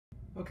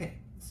Okay,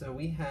 so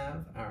we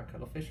have our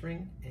cuttlefish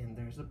ring, and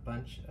there's a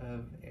bunch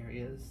of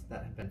areas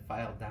that have been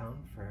filed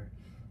down for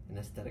an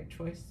aesthetic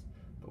choice,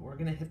 but we're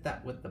gonna hit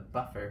that with the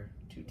buffer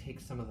to take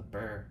some of the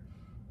burr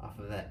off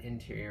of that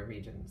interior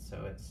region,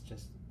 so it's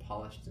just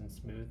polished and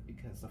smooth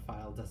because the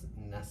file doesn't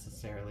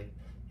necessarily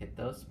hit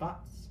those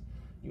spots.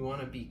 You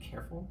wanna be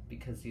careful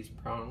because these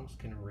prongs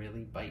can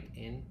really bite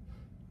in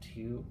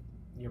to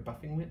your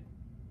buffing wit.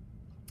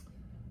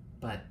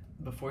 But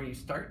before you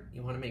start,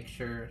 you wanna make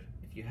sure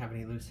if you have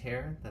any loose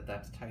hair,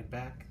 that's tied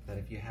back, that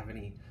if you have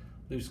any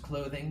loose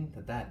clothing,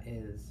 that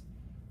is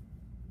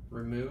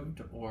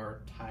removed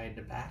or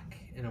tied back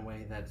in a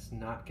way that's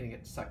not going to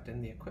get sucked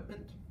in the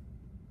equipment.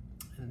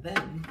 And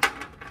then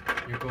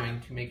you're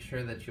going to make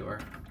sure that your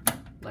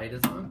light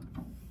is on.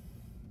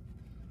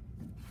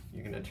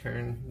 You're going to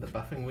turn the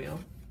buffing wheel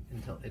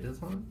until it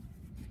is on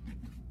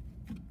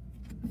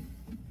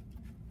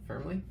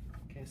firmly.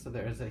 Okay, so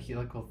there's a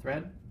helical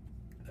thread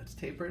that's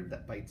tapered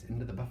that bites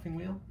into the buffing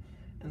wheel.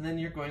 And then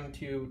you're going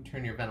to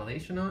turn your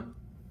ventilation on,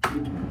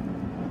 turn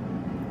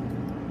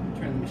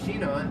the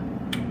machine on,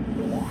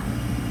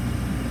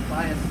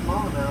 apply a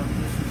small amount,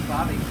 this is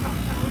bobbing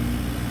compound,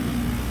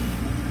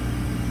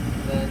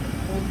 then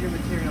hold your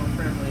material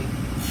firmly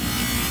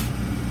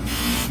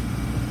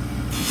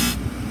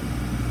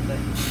so that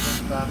you can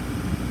lift up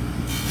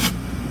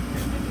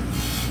your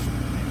images.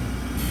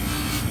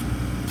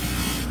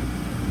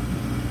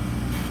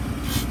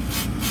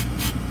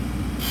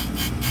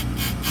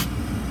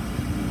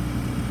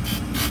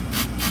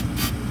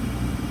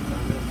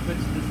 Switch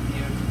this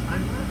view to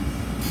time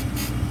lapse,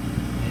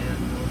 and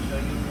we'll show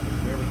you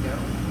where we go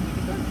when we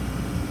get done.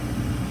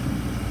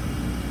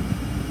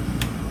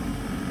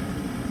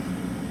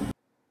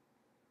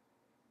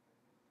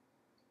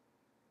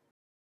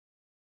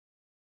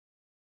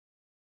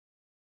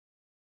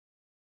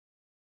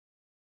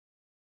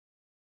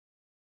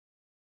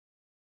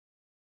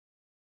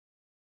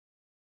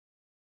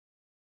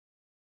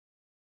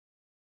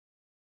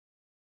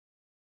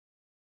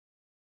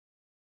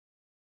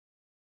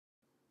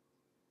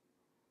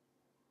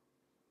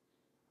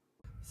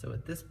 So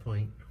at this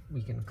point,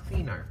 we can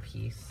clean our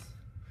piece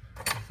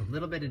with a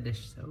little bit of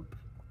dish soap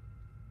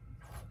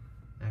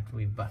after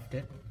we've buffed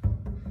it,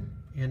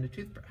 and a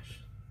toothbrush.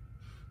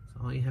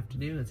 So all you have to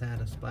do is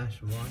add a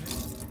splash of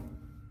water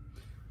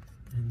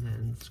and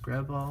then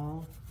scrub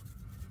all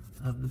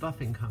of the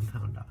buffing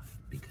compound off,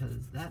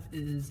 because that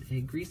is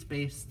a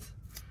grease-based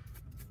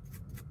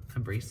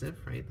abrasive,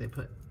 right? They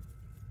put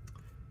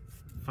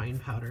fine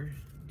powder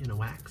in a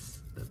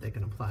wax that they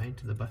can apply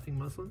to the buffing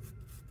muslin.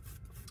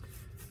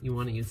 You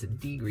want to use a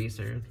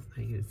degreaser. I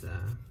use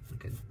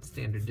like a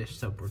standard dish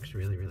soap, works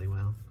really, really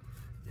well.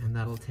 And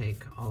that'll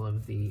take all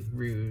of the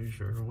rouge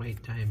or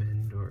white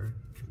diamond or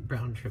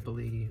brown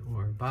tripoli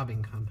or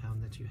bobbing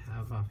compound that you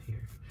have off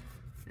here.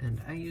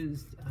 And I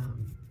used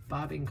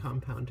bobbing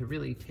compound to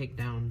really take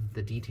down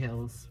the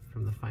details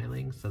from the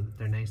filing so that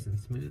they're nice and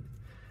smooth.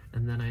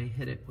 And then I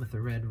hit it with a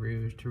red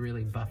rouge to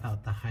really buff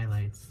out the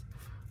highlights.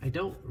 I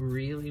don't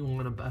really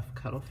want to buff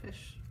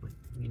cuttlefish. Like,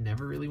 you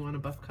never really want to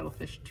buff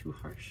cuttlefish too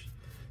harsh,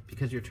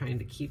 because you're trying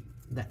to keep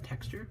that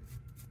texture.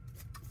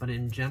 But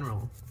in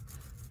general,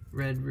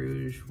 red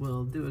rouge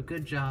will do a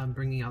good job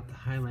bringing out the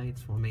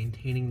highlights while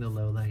maintaining the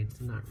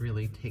lowlights and not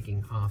really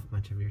taking off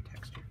much of your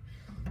texture.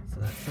 So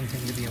that's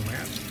something to be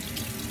aware of.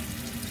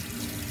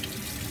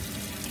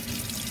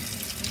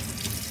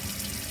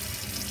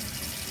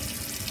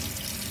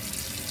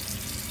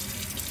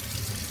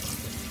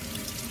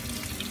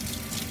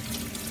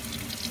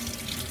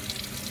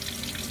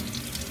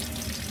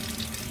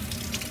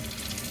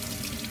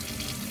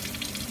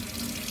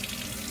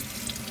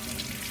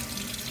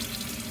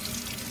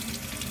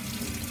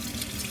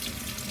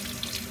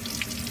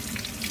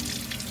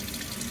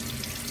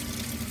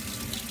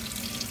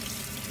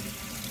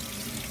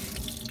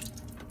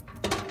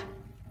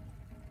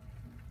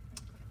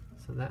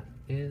 So that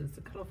is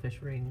the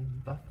cuttlefish ring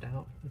buffed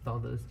out with all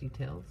those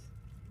details.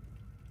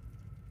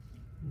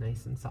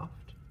 Nice and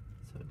soft,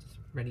 so it's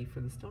ready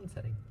for the stone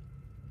setting.